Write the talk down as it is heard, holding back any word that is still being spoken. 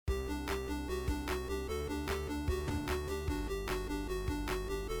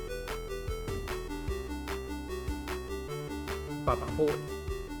Papahoy.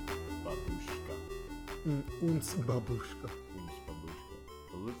 Babushka. Uns babushka. Babushka.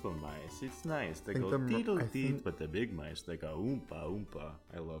 Those look so nice. It's nice. They think go the- teetle I teeth, think- but the big mice, they go oompa oompa.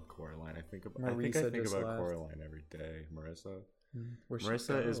 I love Coraline. I think Marisa I think just about left. Coraline every day. Marissa. Where'd she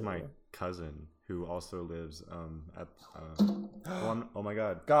Marissa is go? my cousin who also lives at one. Oh my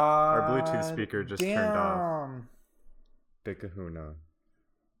god. God. Our Bluetooth speaker just turned off. damn. Big Kahuna.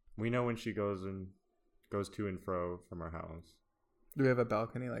 We know when she goes to and fro from our house. Do we have a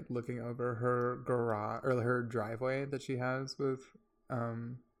balcony like looking over her garage or her driveway that she has with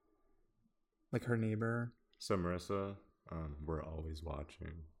like her neighbor? So Marissa, we're always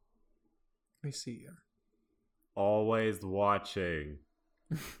watching. We see you. Always watching.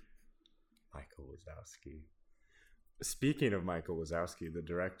 Michael Wazowski. Speaking of Michael Wazowski, the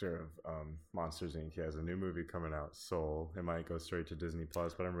director of Monsters Inc., he has a new movie coming out, Soul. It might go straight to Disney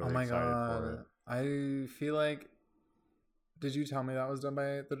Plus, but I'm really excited for it. I feel like. Did you tell me that was done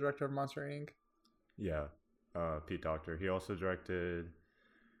by the director of Monster Inc.? Yeah, Pete Docter. He also directed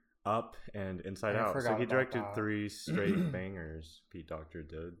Up and Inside I Out. So forgot he about directed that. 3 straight bangers. Pete Docter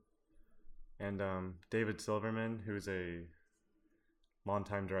did. And David Silverman, who's a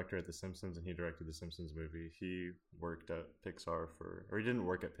longtime director at The Simpsons, and he directed the Simpsons movie. He worked at Pixar or he didn't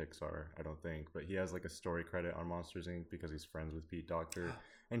work at Pixar, I don't think, but he has like a story credit on Monsters Inc. because he's friends with Pete Docter,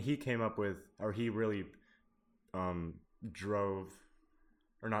 and he came up with, or he really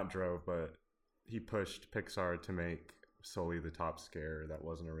he pushed Pixar to make Sully the top scare that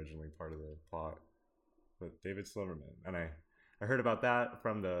wasn't originally part of the plot. But David Silverman, and I heard about that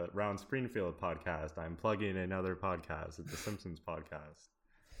from the Round Springfield podcast. I'm plugging another podcast. It's the Simpsons podcast.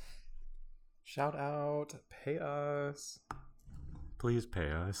 Shout out, pay us. Please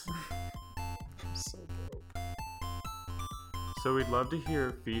pay us. I'm so broke. So we'd love to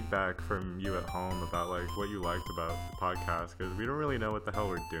hear feedback from you at home about like what you liked about the podcast, because we don't really know what the hell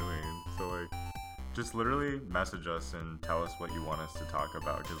we're doing. So like, just literally message us and tell us what you want us to talk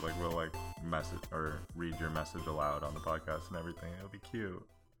about, because like we'll like message or read your message aloud on the podcast and everything. It'll be cute.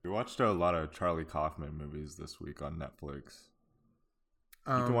 We watched a lot of Charlie Kaufman movies this week on Netflix.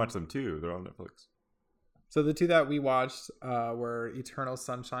 You can watch them too. They're on Netflix. So the two that we watched were Eternal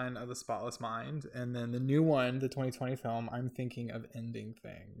Sunshine of the Spotless Mind, and then the new one, the 2020 film, I'm Thinking of Ending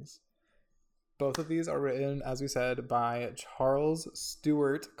Things. Both of these are written, as we said, by Charles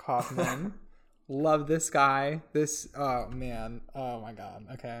Stewart Kaufman. Love this guy. Oh man. Oh my god.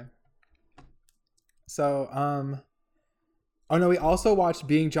 Okay. So, oh no, we also watched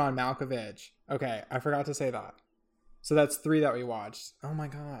Being John Malkovich. Okay, I forgot to say that. So that's 3 that we watched. Oh my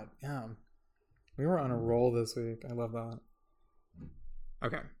god. Yeah. We were on a roll this week. I love that.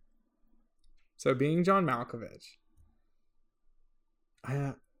 Okay. So Being John Malkovich.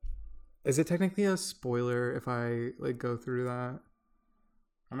 Is it technically a spoiler if I like go through that?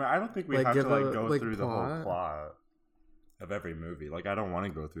 I mean, I don't think we Like, have to give like a, go like, through the whole plot? plot of every movie. Like, I don't want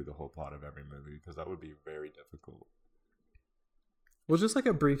to go through the whole plot of every movie because that would be very difficult. Well, just like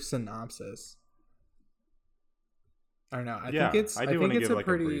a brief synopsis. I don't know. I think it's I do want to give like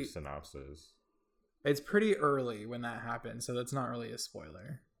pretty, a brief synopsis. It's pretty early when that happens, so that's not really a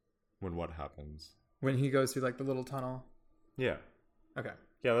spoiler. When what happens? When he goes through like the little tunnel. Yeah. Okay.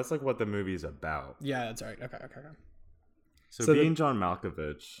 Yeah, that's like what the movie's about. Yeah, that's right. Okay. So Being John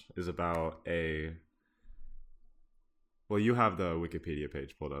Malkovich is about well, you have the Wikipedia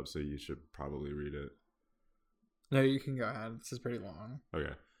page pulled up, so you should probably read it. No, you can go ahead. This is pretty long.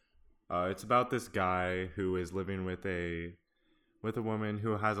 Okay. It's about this guy who is living with a woman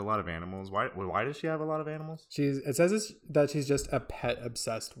who has a lot of animals. Why does she have a lot of animals? It says that she's just a pet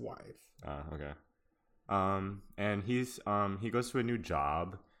obsessed wife. Okay. And he goes to a new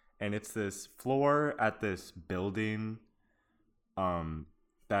job, and it's this floor at this building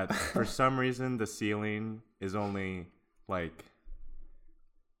that for some reason the ceiling is only like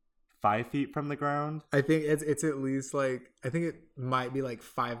 5 feet from the ground. I think it's at least like, I think it might be like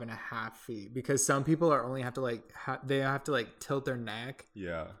 5.5 feet, because some people are only have to like they have to like tilt their neck.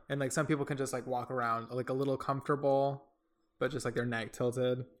 Yeah. And like some people can just like walk around like a little comfortable, but just like their neck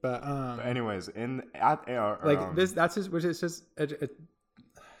tilted. But anyways, that's just, which is just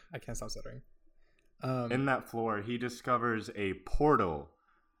I can't stop stuttering. In that floor, he discovers a portal.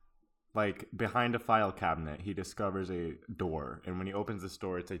 Like, behind a file cabinet, he discovers a door. And when he opens this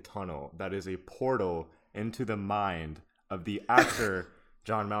door, it's a tunnel that is a portal into the mind of the actor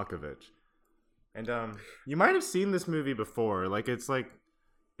John Malkovich. And you might have seen this movie before.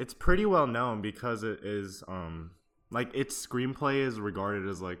 It's pretty well known because it is its screenplay is regarded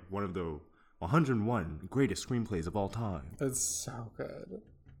as like one of the 101 greatest screenplays of all time. It's so good.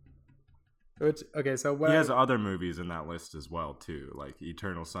 Which okay, so what he has other movies in that list as well too, like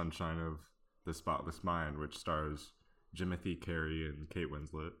Eternal Sunshine of the Spotless Mind, which stars Timothy Carey and Kate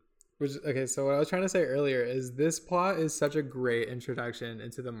Winslet. Which okay, so what I was trying to say earlier is this plot is such a great introduction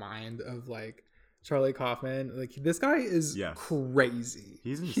into the mind of like Charlie Kaufman. Like this guy is crazy.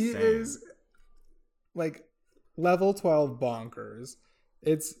 He's insane. He is like level 12 bonkers.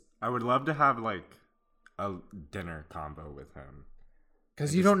 I would love to have like a dinner combo with him.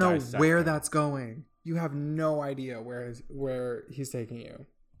 Because you don't know where that's going. You have no idea where he's taking you.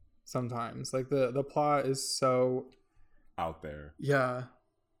 Sometimes, like the plot is so out there. Yeah.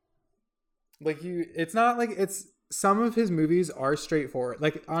 Like it's not like it's some of his movies are straightforward.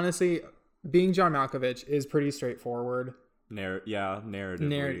 Like honestly, Being John Malkovich is pretty straightforward.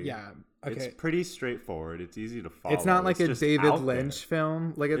 Narratively. Okay. It's pretty straightforward. It's easy to follow. It's not like a David Lynch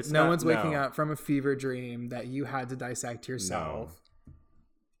film. Like no one's waking up up from a fever dream that you had to dissect yourself. No.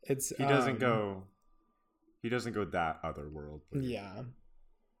 He doesn't go that otherworldly. Yeah.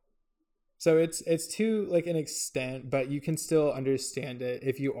 So it's to like an extent, but you can still understand it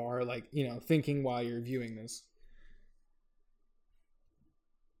if you are like, thinking while you're viewing this.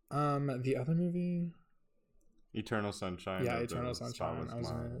 The other movie, Eternal Sunshine. Yeah, Eternal Sunshine. I was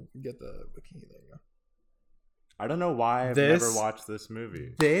gonna get the wiki. There you go. I don't know why I've never watched this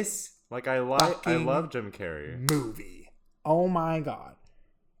movie. I love Jim Carrey. Movie. Oh my god.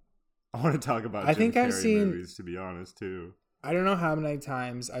 I want to talk about Jim Carrey movies, to be honest, too. I don't know how many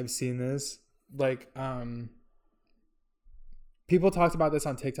times I've seen this. Like, people talked about this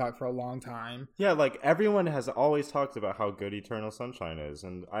on TikTok for a long time. Yeah, like everyone has always talked about how good Eternal Sunshine is,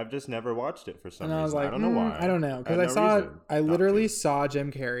 and I've just never watched it for some reason. I was like, I don't know why. I don't know, because I literally saw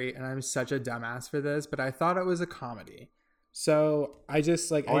Jim Carrey, and I'm such a dumbass for this, but I thought it was a comedy. So I just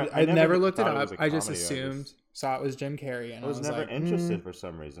like I never looked it up. I just assumed. Saw it was Jim Carrey, and I was never interested for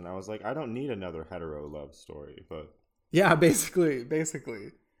some reason. I was like, I don't need another hetero love story, but yeah, basically, this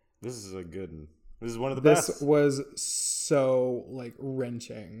is a good one. This is one of the best. This was so like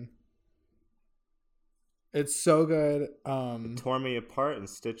wrenching. It's so good. It tore me apart and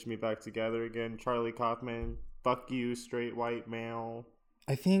stitched me back together again. Charlie Kaufman, fuck you, straight white male.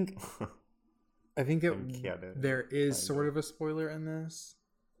 I think there is sort of a spoiler in this.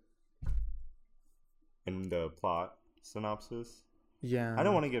 In the plot synopsis? Yeah. I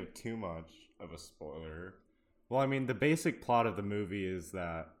don't want to give too much of a spoiler. Well, I mean, the basic plot of the movie is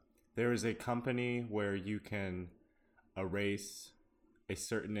that there is a company where you can erase a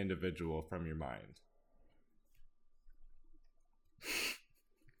certain individual from your mind.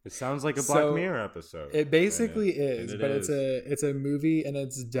 It sounds like a Black Mirror episode. It basically is, but it's a movie, and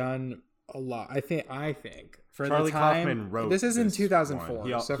it's done a lot. I think for Charlie the time, Kaufman wrote this is in 2004.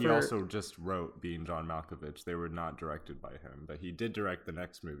 He also just wrote Being John Malkovich. They were not directed by him, but he did direct the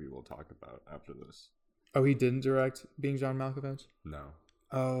next movie we'll talk about after this. Oh, he didn't direct Being John Malkovich? No.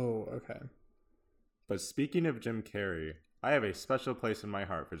 Oh, okay. But speaking of Jim Carrey, I have a special place in my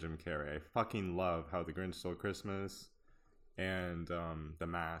heart for Jim Carrey. I fucking love How the Grinch Stole Christmas and The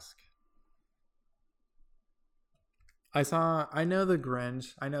Mask. I know The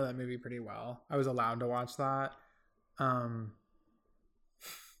Grinch. I know that movie pretty well. I was allowed to watch that.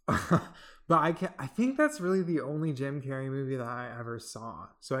 But I think that's really the only Jim Carrey movie that I ever saw.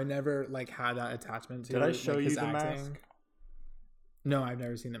 So I never like had that attachment to. Did I show you The Mask? No, I've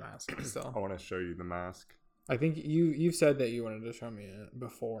never seen The Mask. Still, I want to show you The Mask. I think you've said that you wanted to show me it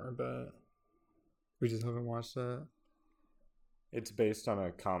before, but we just haven't watched it. It's based on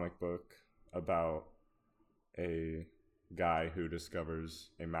a comic book about a guy who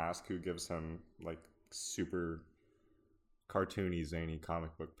discovers a mask who gives him like super cartoony, zany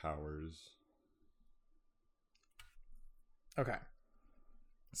comic book powers. Okay.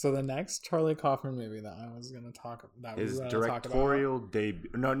 So the next Charlie Kaufman movie that I was going to talk about his directorial debut.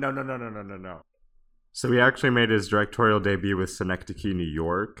 No. So he actually made his directorial debut with Synecdoche, New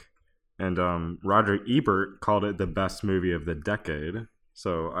York, and Roger Ebert called it the best movie of the decade.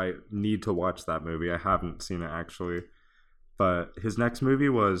 So I need to watch that movie. I haven't seen it actually. But his next movie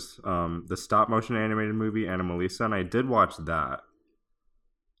was the stop motion animated movie Anomalisa, and I did watch that.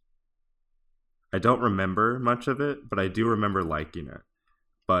 I don't remember much of it, but I do remember liking it.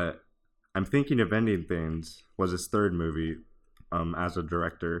 But I'm Thinking of Ending Things was his third movie as a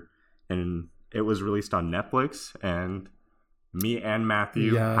director, and it was released on Netflix, and me and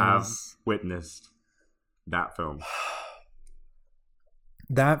Matthew have witnessed that film.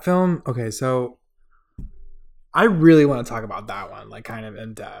 That film? Okay, so I really want to talk about that one, like kind of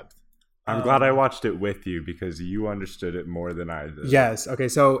in depth. I'm glad I watched it with you because you understood it more than I did. Yes. Okay.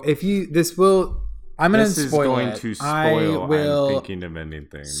 So I'm going to This is spoil going it. to I spoil will I'm thinking of ending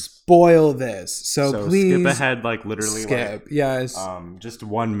things. spoil this. So please skip ahead, like literally skip. Yes. just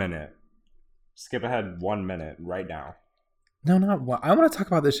 1 minute. Skip ahead 1 minute right now. No, not one. I want to talk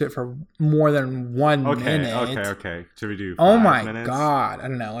about this shit for more than 1 minute. Okay. Should we do 5 Oh my minutes? God. I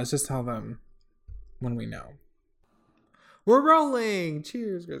don't know. Let's just tell them when we know. We're rolling.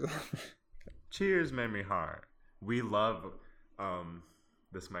 Cheers, guys. Cheers, Memory Heart. We love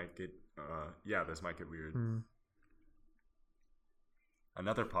this might get this might get weird.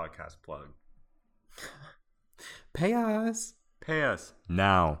 Another podcast plug. Pay us. Pay us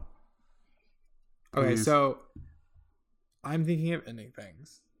now. Okay, Please. so I'm thinking of ending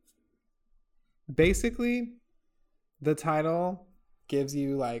things. Basically, the title gives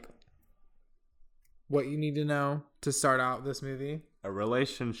you like what you need to know to start out this movie. A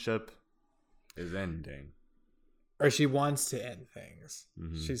relationship is ending. Or she wants to end things.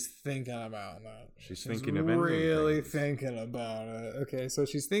 Mhm. She's thinking about that. She's thinking of ending really things. thinking about it. Okay, so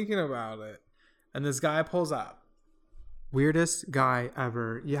she's thinking about it, and this guy pulls up. Weirdest guy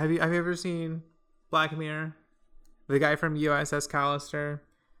ever. Have you ever seen Black Mirror? The guy from USS Callister.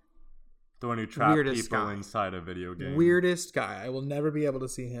 The one who trapped Weirdest people guy. inside a video game. Weirdest guy. I will never be able to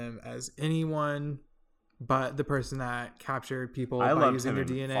see him as anyone but the person that captured people I by loved using him their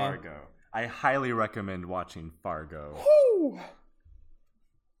in DNA. Fargo. I highly recommend watching Fargo. Woo!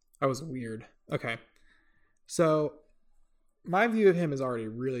 That was weird. Okay. So my view of him is already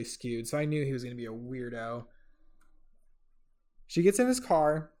really skewed, so I knew he was going to be a weirdo. She gets in his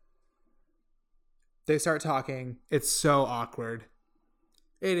car. They start talking. It's so awkward.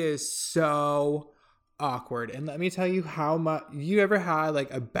 It is so awkward. And let me tell you how much you ever had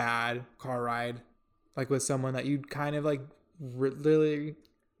like a bad car ride, like with someone that you kind of like really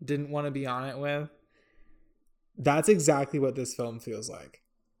didn't want to be on it with. That's exactly what this film feels like.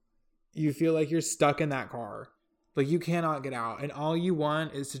 You feel like you're stuck in that car. Like you cannot get out. And all you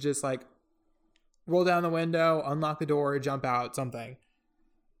want is to just like roll down the window, unlock the door, jump out, something.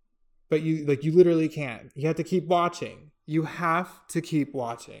 But you literally can't. You have to keep watching. You have to keep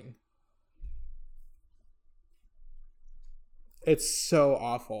watching. It's so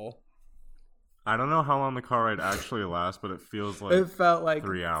awful. I don't know how long the car ride actually lasts, but it feels like It felt like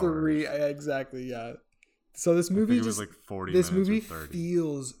 3 hours. Exactly, yeah. So this I movie think it was just like 40 this minutes movie or 30.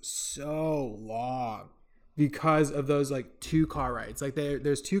 feels so long because of those like 2 car rides. Like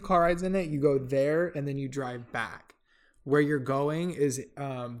there's 2 car rides in it. You go there and then you drive back. Where you're going is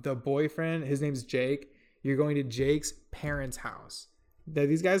the boyfriend. His name's Jake. You're going to Jake's parents' house.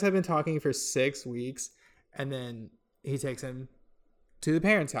 These guys have been talking for 6 weeks, and then he takes him to the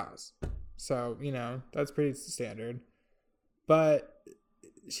parents' house. So, you know, that's pretty standard. But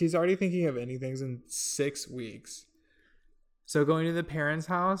she's already thinking of ending things in 6 weeks. So going to the parents'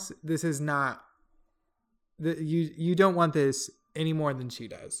 house, this is not... You don't want this any more than she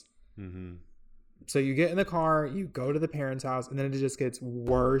does. Mm-hmm. So you get in the car, you go to the parents' house, and then it just gets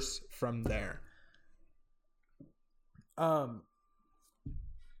worse from there.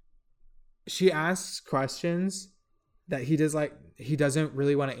 She asks questions that he doesn't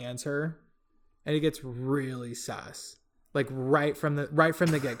really want to answer, and it gets really sus. Like right from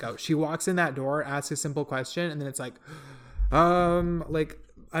the get-go. She walks in that door, asks a simple question, and then it's like I'm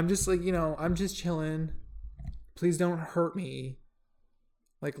just like, you know, I'm just chilling. Please don't hurt me.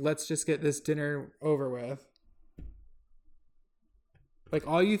 Like, let's just get this dinner over with. Like,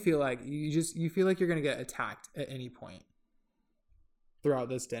 all you feel like, you feel like you're going to get attacked at any point throughout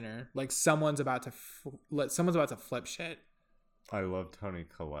this dinner. Like, someone's about to flip shit. I love Toni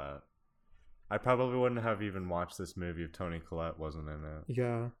Collette. I probably wouldn't have even watched this movie if Toni Collette wasn't in it.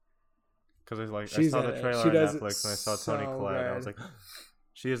 Yeah. Because I She's saw the in it. trailer She on does Netflix and I saw so Toni Collette. And I was good. like,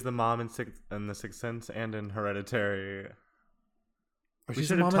 she is the mom in The Sixth Sense and in Hereditary. Oh, We she's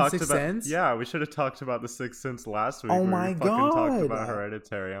should the have mom in talked Sixth about Sense? Yeah, we should have talked about The Sixth Sense last week. Oh where my we fucking talked God. about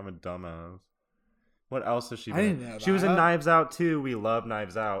Hereditary. I'm a dumbass. What else has she I done? didn't know She was in that. Knives Out too. We love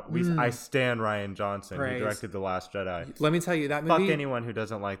Knives Out. Mm. I stan Rian Johnson. Praise. He directed The Last Jedi. Let me tell you, that Fuck movie, anyone who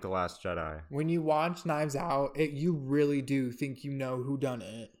doesn't like The Last Jedi. when you watch Knives Out, you really do think you know who done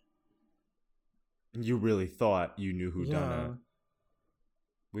it. You really thought you knew who Yeah. done it.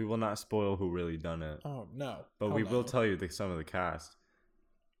 We will not spoil who really done it. Oh, no. But Hell we no. will tell you some of the cast.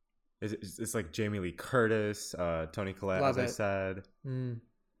 It's like Jamie Lee Curtis, Toni Collette, Love as I it. said, Mm.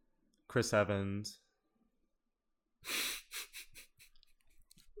 Chris Evans.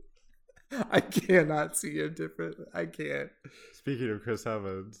 I cannot see him different. I can't. Speaking of Chris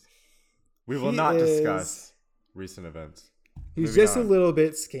Evans, we will He not is- discuss recent events. He's Moving just a on. little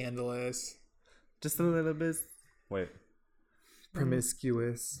bit scandalous. Just a little bit Wait,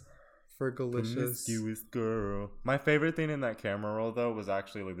 promiscuous. Fergalicious. Promiscuous girl. My favorite thing in that camera roll, though, was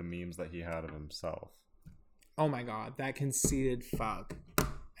actually like the memes that he had of himself. Oh my god, that conceited fuck.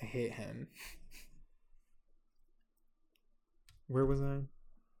 I hate him. Where was I?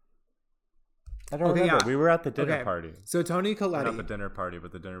 I don't remember. Yeah. We were at the dinner party. So Toni Collette. Not the dinner party,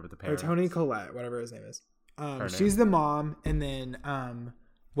 but the dinner with the parents. Or Toni Collette, whatever his name is. She's the mom, and then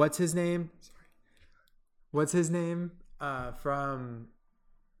what's his name? Sorry. What's his name? From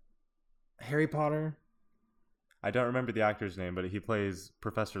Harry Potter. I don't remember the actor's name, but he plays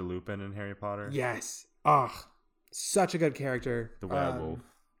Professor Lupin in Harry Potter. Yes. Oh, such a good character. The werewolf.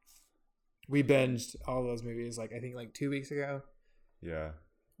 We binged all those movies I think 2 weeks ago. Yeah.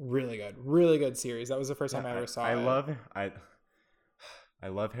 Really good series. That was the first time I ever saw it. I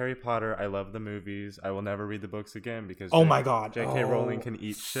love Harry Potter. I love the movies. I will never read the books again because my god, J.K. Rowling can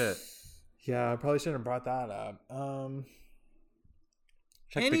eat shit. Yeah, I probably shouldn't have brought that up.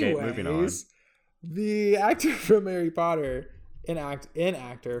 Check the gate. Moving on. The actor from Harry Potter, an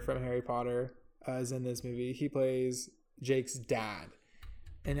actor from Harry Potter, is in this movie. He plays Jake's dad.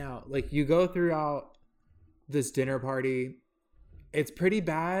 And now, you go throughout this dinner party, it's pretty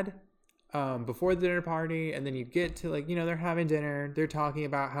bad before the dinner party, and then you get to they're having dinner, they're talking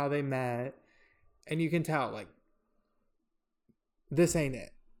about how they met, and you can tell this ain't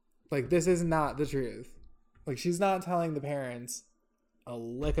it. This is not the truth. She's not telling the parents a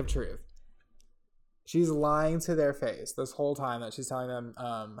lick of truth. She's lying to their face this whole time that she's telling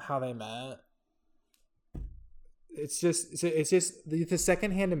them how they met. It's just the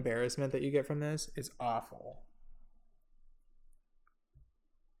secondhand embarrassment that you get from this is awful.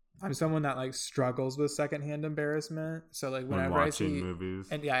 I'm someone that struggles with secondhand embarrassment. So whenever I see movies,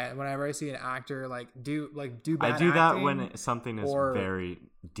 and whenever I see an actor do bad I do that acting, when something is very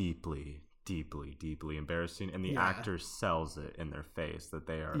deeply embarrassing, and the actor sells it in their face that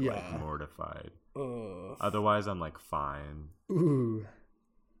they are mortified. Ugh. Otherwise, I'm fine. Ooh.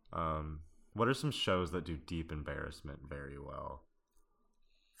 What are some shows that do deep embarrassment very well?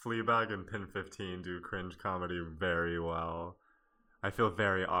 Fleabag and Pin 15 do cringe comedy very well. I feel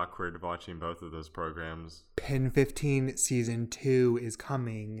very awkward watching both of those programs. Pin 15 season 2 is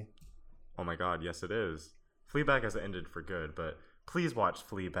coming. Oh my god, yes it is. Fleabag has ended for good, but please watch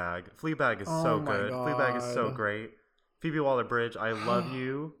Fleabag. Fleabag is so good. God. Fleabag is so great. Phoebe Waller-Bridge, I love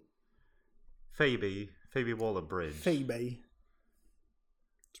you. Phoebe Waller-Bridge. Phoebe.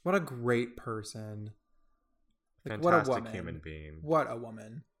 What a great person. Fantastic what a woman. Human being. What a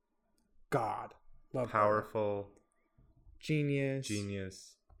woman. God. Love Powerful. Her.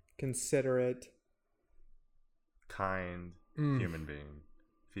 Genius. Considerate. Kind. Human being.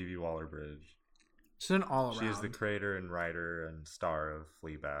 Phoebe Waller-Bridge. She's an all around. She is the creator and writer and star of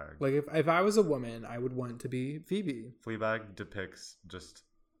Fleabag. If I was a woman, I would want to be Phoebe. Fleabag depicts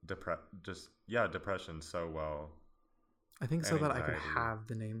depression so well. I think so that I could have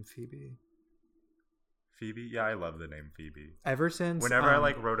the name Phoebe. Phoebe? Yeah, I love the name Phoebe. Ever since whenever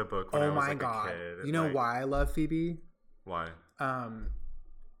I wrote a book when I was a kid. You know why I love Phoebe? Why?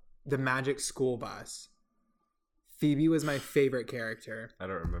 The Magic School Bus. Phoebe was my favorite character. I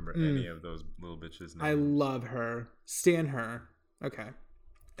don't remember any of those little bitches' names. I love her. Stan her. Okay.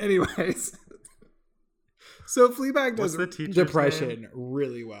 Anyways. So Fleabag does depression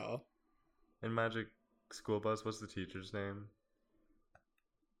really well. In Magic School Bus, what's the teacher's name?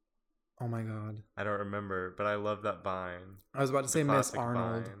 Oh my god. I don't remember, but I love that vine. I was about to say Miss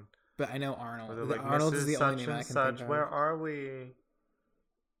Arnold. Vine. But I know Arnold. Arnold is the only name I can think of. Where are we?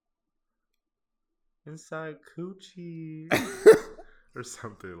 Inside Coochie. Or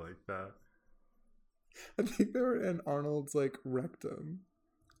something like that. I think they were in Arnold's rectum.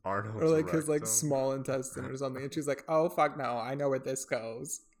 Arnold's or his small intestine or something. And she's like, oh fuck no, I know where this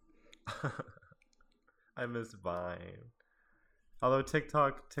goes. I miss Vine. Although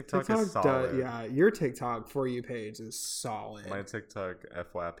TikTok is solid. Yeah, your TikTok For You page is solid. My TikTok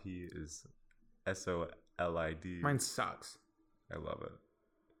FYP is SOLID. Mine sucks. I love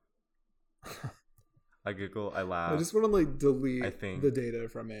it. I giggle, I laugh. I just want to delete the data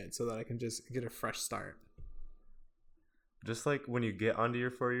from it so that I can just get a fresh start. Just when you get onto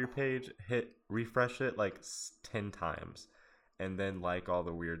your For You page, hit refresh it 10 times, and then all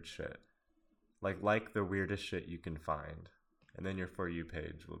the weird shit. Like the weirdest shit you can find. And then your For You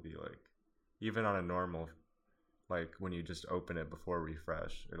page will be even on a normal, when you just open it before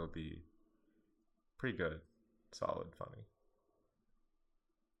refresh, it'll be pretty good. Solid, funny.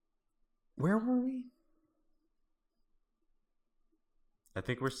 Where were we? I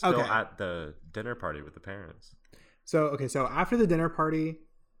think we're still at the dinner party with the parents. So after the dinner party,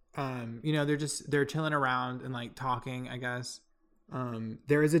 they're chilling around and talking, I guess.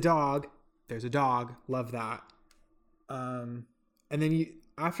 There is a dog there's a dog. Love that. And then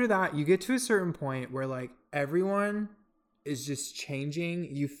after that, you get to a certain point where like everyone is just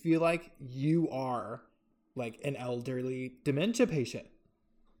changing. You feel like you are like an elderly dementia patient.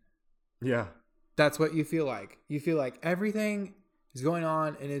 Yeah. That's what you feel like. You feel like everything is going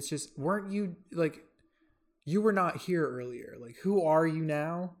on, and it's just, weren't you like, you were not here earlier. Like, who are you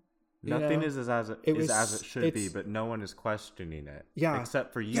now? Nothing is as it should be, but no one is questioning it. Yeah.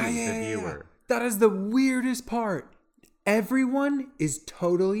 Except for you, the viewer. That is the weirdest part. Everyone is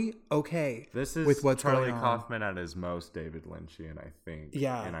totally okay. This is with what's Charlie going on. Kaufman at his most David Lynchian, I think.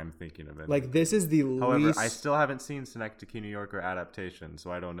 Yeah. And I'm thinking of it. Like, this is the However, least... I still haven't seen Synecdoche, New York, or adaptation,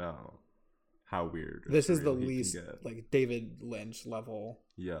 so I don't know how weird. This is the least, like, David Lynch level.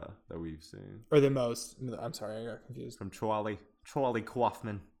 Yeah, that we've seen. Or the most... I'm sorry, I got confused. From Charlie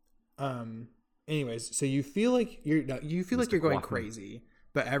Kaufman. Anyways, so you feel like you're going crazy,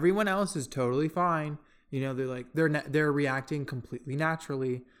 but everyone else is totally fine. You know, they're like, they're reacting completely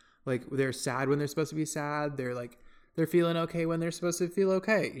naturally. Like, they're sad when they're supposed to be sad. They're feeling okay when they're supposed to feel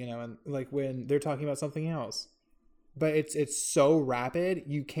okay, you know, and like when they're talking about something else. But it's so rapid,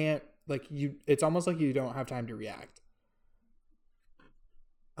 you can't, like, it's almost like you don't have time to react.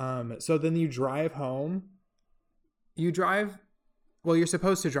 So then you drive home. You're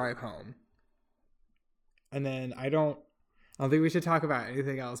supposed to drive home. And then I don't think we should talk about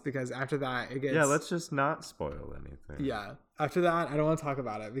anything else, because after that it gets... Yeah, let's just not spoil anything. Yeah. After that, I don't want to talk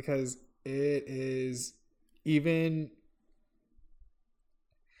about it, because it is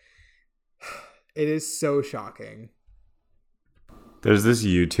so shocking. There's this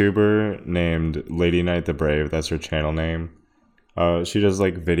YouTuber named Lady Night the Brave. That's her channel name. She does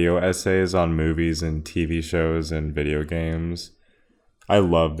like video essays on movies and TV shows and video games. I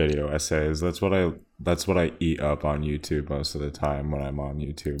love video essays. That's what I eat up on YouTube most of the time when I'm on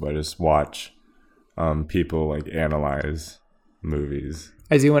YouTube. I just watch people like analyze movies.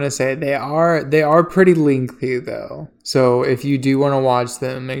 I do want to say they are pretty lengthy though. So if you do want to watch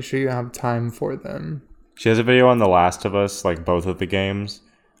them, make sure you have time for them. She has a video on The Last of Us, like both of the games.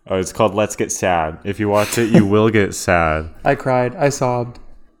 It's called Let's Get Sad. If you watch it, you will get sad. I cried. I sobbed.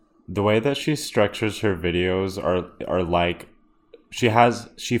 The way that she structures her videos are like,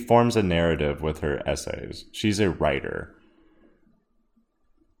 she forms a narrative with her essays. She's a writer.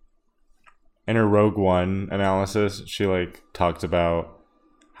 In her Rogue One analysis, she like talked about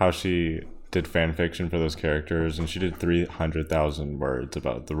how she did fan fiction for those characters, and she did 300,000 words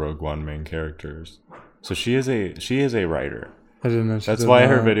about the Rogue One main characters. So she is a writer. I didn't know. That's why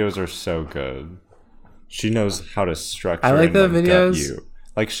her videos are so good. She knows how to structure. I like the videos. You.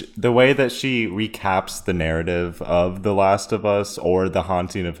 Like the way that she recaps the narrative of The Last of Us or The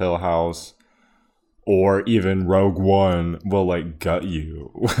Haunting of Hill House, or even Rogue One, will like gut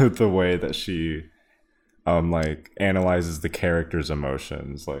you with the way that she, like analyzes the characters'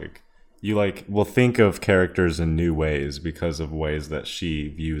 emotions. Like you like will think of characters in new ways because of ways that she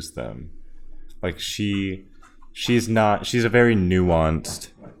views them. Like she's a very nuanced.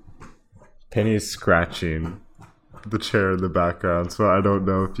 Penny's scratching the chair in the background, so I don't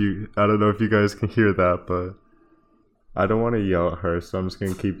know if you guys can hear that, but I don't want to yell at her, so I'm just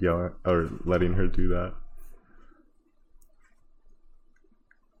gonna keep yelling or letting her do that.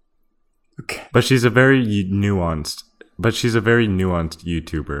 Okay. But she's a very nuanced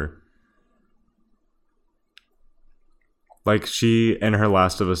YouTuber. Like she, in her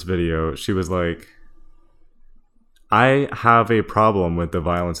Last of Us video, she was like, I have a problem with the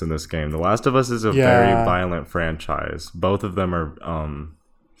violence in this game. The Last of Us is a very violent franchise. Both of them are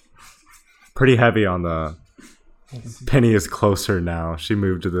pretty heavy on the... Penny is closer now. She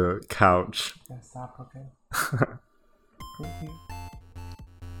moved to the couch. Stop, okay.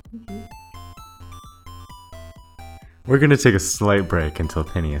 We're going to take a slight break until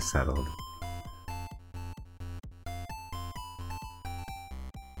Penny is settled.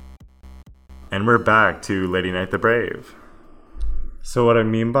 And we're back to Lady Night the Brave. So what I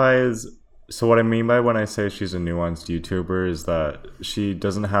mean by when I say she's a nuanced YouTuber is that she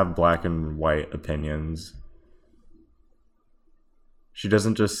doesn't have black and white opinions. She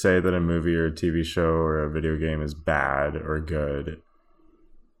doesn't just say that a movie or a TV show or a video game is bad or good.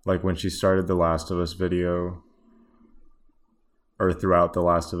 Like when she started the Last of Us video, or throughout the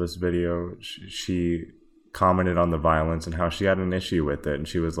Last of Us video, she commented on the violence and how she had an issue with it, and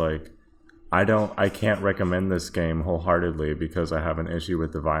she was like, I can't recommend this game wholeheartedly because I have an issue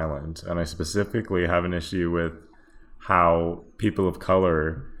with the violence. And I specifically have an issue with how people of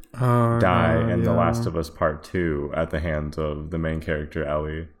color die in The Last of Us Part 2 at the hands of the main character,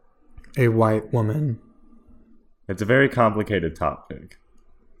 Ellie. A white woman. It's a very complicated topic.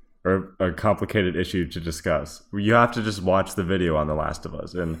 or a complicated issue to discuss. You have to just watch the video on The Last of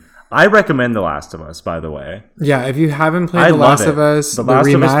Us. And I recommend The Last of Us, by the way. Yeah, if you haven't played The Last of Us, the Last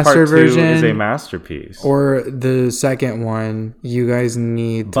of Us Part 2 version is a masterpiece. Or the second one, you guys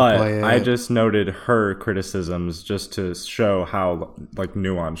need to play it. I just noted her criticisms just to show how like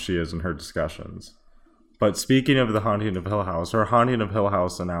nuanced she is in her discussions. But speaking of The Haunting of Hill House, her Haunting of Hill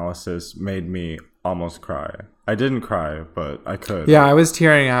House analysis made me almost cry. I didn't cry, but I could. Yeah, I was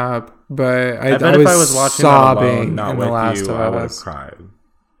tearing up, but I bet if I was watching sobbing that alone, not in with The Last you, of I would have Us. cried.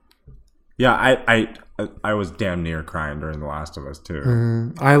 Yeah, I was damn near crying during The Last of Us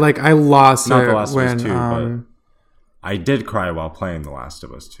too. I lost Not it The Last when of Us 2, but I did cry while playing The Last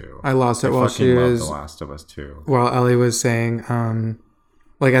of Us 2. I lost it while she loved was The Last of Us 2. While Ellie was saying,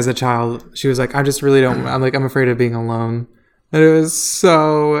 like as a child, she was like, I just really don't. I'm afraid of being alone, and it was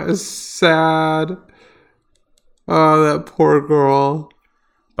so sad. Oh, that poor girl.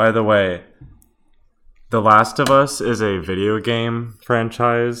 By the way, The Last of Us is a video game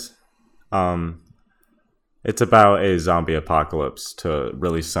franchise. It's about a zombie apocalypse, to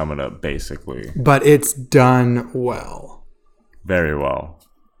really sum it up, basically. But it's done well. Very well.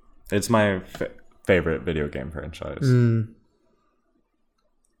 It's my favorite video game franchise.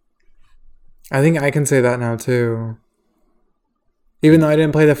 I think I can say that now too. Even though I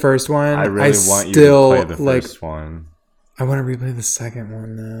didn't play the first one, I really want you to play the first one. I want to replay the second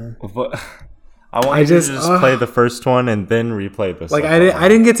one though. But I want you to just play the first one and then replay the second one. I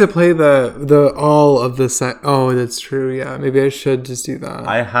didn't get to play the all of the set. Oh, that's true. Yeah, maybe I should just do that.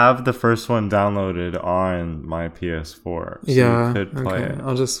 I have the first one downloaded on my PS4. So yeah, you could play it.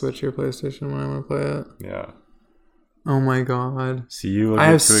 I'll just switch your PlayStation when I want to play it. Yeah. Oh my god. So you will I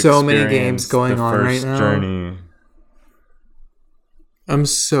have so many games going on right now. Journey. I'm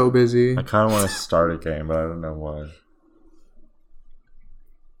so busy. I kind of want to start a game, but I don't know what.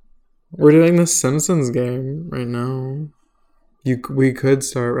 We're doing the Simpsons game right now. We could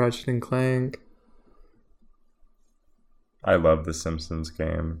start Ratchet and Clank. I love the Simpsons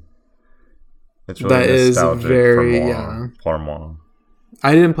game. It's really nostalgic. For moi.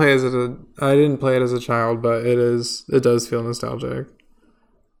 I didn't play it as a child, but it does feel nostalgic.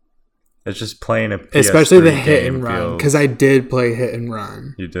 It's just playing a PS3 especially the hit and run, because feels... I did play hit and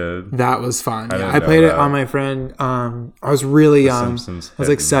run. You did? That was fun. I played it on my friend. I was really young. I was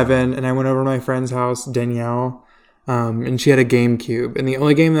like 7, and I went over to my friend's house, Danielle, and she had a GameCube. And the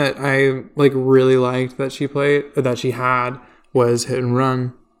only game that I like really liked that she played, or that she had, was hit and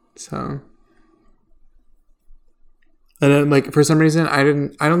run. So, and then like for some reason I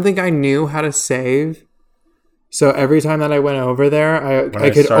don't think I knew how to save. So every time that I went over there,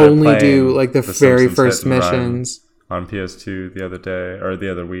 I could only do like the very first missions. On PS2 the other day, or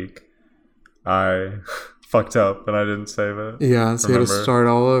the other week, I fucked up and I didn't save it. Yeah, so you had to start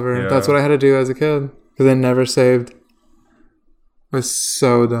all over. Yeah. That's what I had to do as a kid, because I never saved. It was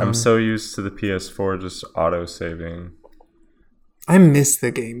so dumb. I'm so used to the PS4 just auto-saving. I miss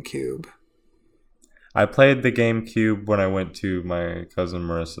the GameCube. I played the GameCube when I went to my cousin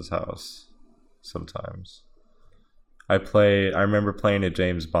Marissa's house sometimes. I remember playing a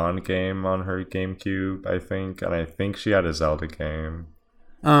James Bond game on her GameCube, I think, and I think she had a Zelda game.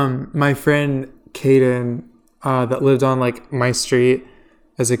 My friend Kaden, that lived on like my street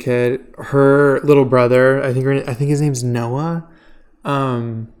as a kid, her little brother, I think his name's Noah.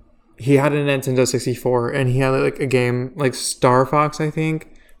 He had a Nintendo 64, and he had like a game like Star Fox, I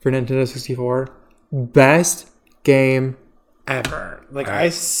think, for Nintendo 64. Best game ever. Like I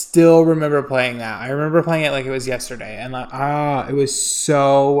still remember playing that. I remember playing it like it was yesterday, and like it was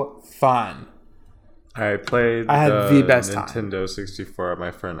so fun. I had the best Nintendo 64 at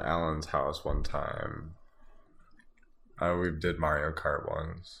my friend Alan's house one time. We did Mario Kart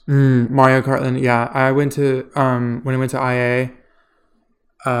once. Mario Kart, and yeah, I went to when I went to IA.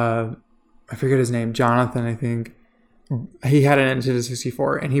 I forget his name, Jonathan, I think. He had a Nintendo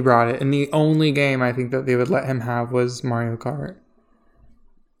 64 and he brought it, and the only game I think that they would let him have was Mario Kart.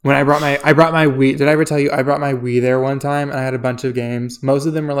 When I brought my Wii, did I ever tell you I brought my Wii there one time, and I had a bunch of games. Most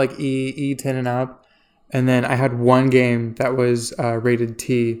of them were like E10 and up, and then I had one game that was rated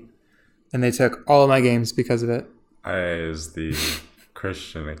T, and they took all of my games because of it. Is the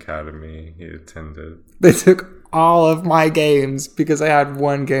Christian Academy he attended. They took all of my games because I had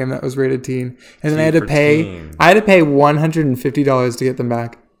one game that was rated teen, and then I had to pay $150 to get them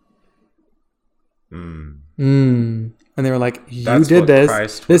back. And they were like, you did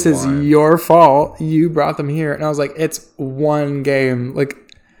this. This is your fault. You brought them here. And I was like, it's one game. Like,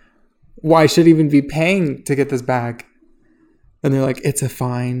 why should I even be paying to get this back? And they're like, it's a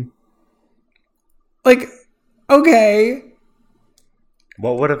fine. Like, okay.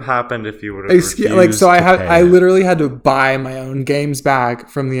 What would have happened if you would have refused like, so I it? literally had to buy my own games back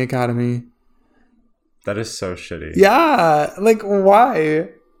from the Academy. That is so shitty. Yeah, like, why?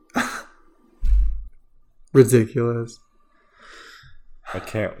 Ridiculous. I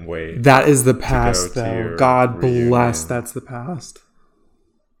can't wait. That is the past, to though. God reunion. bless, that's the past.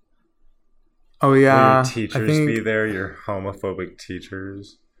 Oh, yeah. Will your teachers be there? Your homophobic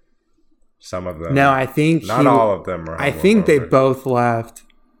teachers? Some of them. No, I think... Not all of them are homophobic. I think they both left.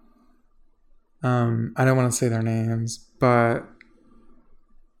 I don't want to say their names, but...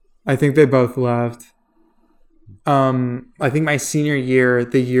 I think they both left. I think my senior year,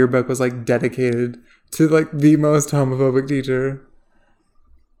 the yearbook was, like, dedicated to, like, the most homophobic teacher.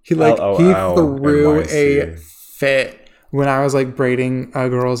 He threw a fit when I was like braiding a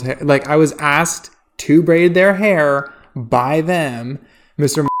girl's hair. Like, I was asked to braid their hair by them,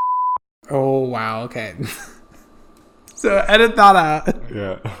 Mr. Oh wow, okay. So edit that out.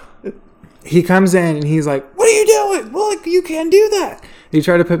 Yeah. He comes in and he's like, "What are you doing? Well, like, you can't do that." He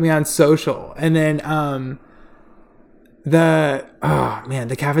tried to put me on social, and then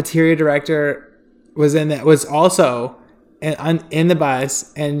the cafeteria director was also in the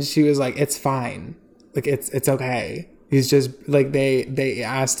bus, and she was like, "It's fine, like it's okay." He's just like they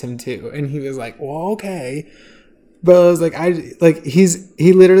asked him to, and he was like, "Well, okay." But I was like,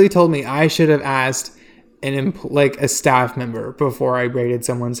 he literally told me I should have asked a staff member before I braided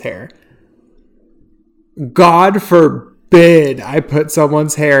someone's hair. God forbid I put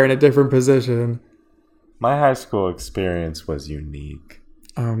someone's hair in a different position. My high school experience was unique.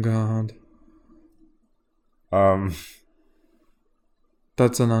 Oh God.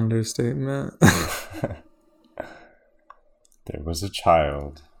 That's an understatement. There was a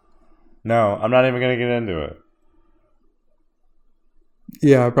child. No, I'm not even going to get into it.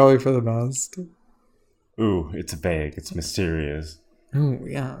 Yeah, probably for the best. Ooh, it's vague. It's mysterious. Oh,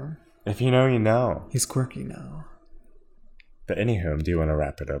 yeah. If you know, you know. He's quirky now. But anywho, do you want to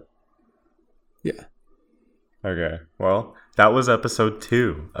wrap it up? Yeah. Okay. Well, that was episode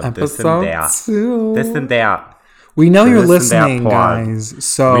 2 of This and That. 2. This and That. We know you're listening, guys.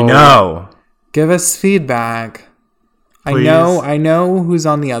 So we know. Give us feedback. Please. I know who's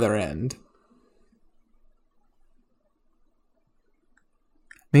on the other end.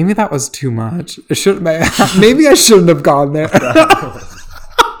 Maybe that was too much. Maybe I shouldn't have gone there.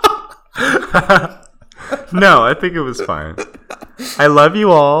 No, I think it was fine. I love you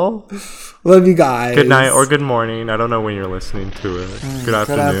all. Love you guys. Good night or good morning. I don't know when you're listening to it. Good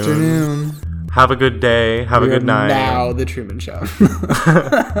afternoon. Have a good day. Have a good night. Now the Truman Show.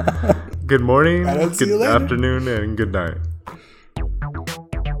 Good morning, good afternoon, and good night.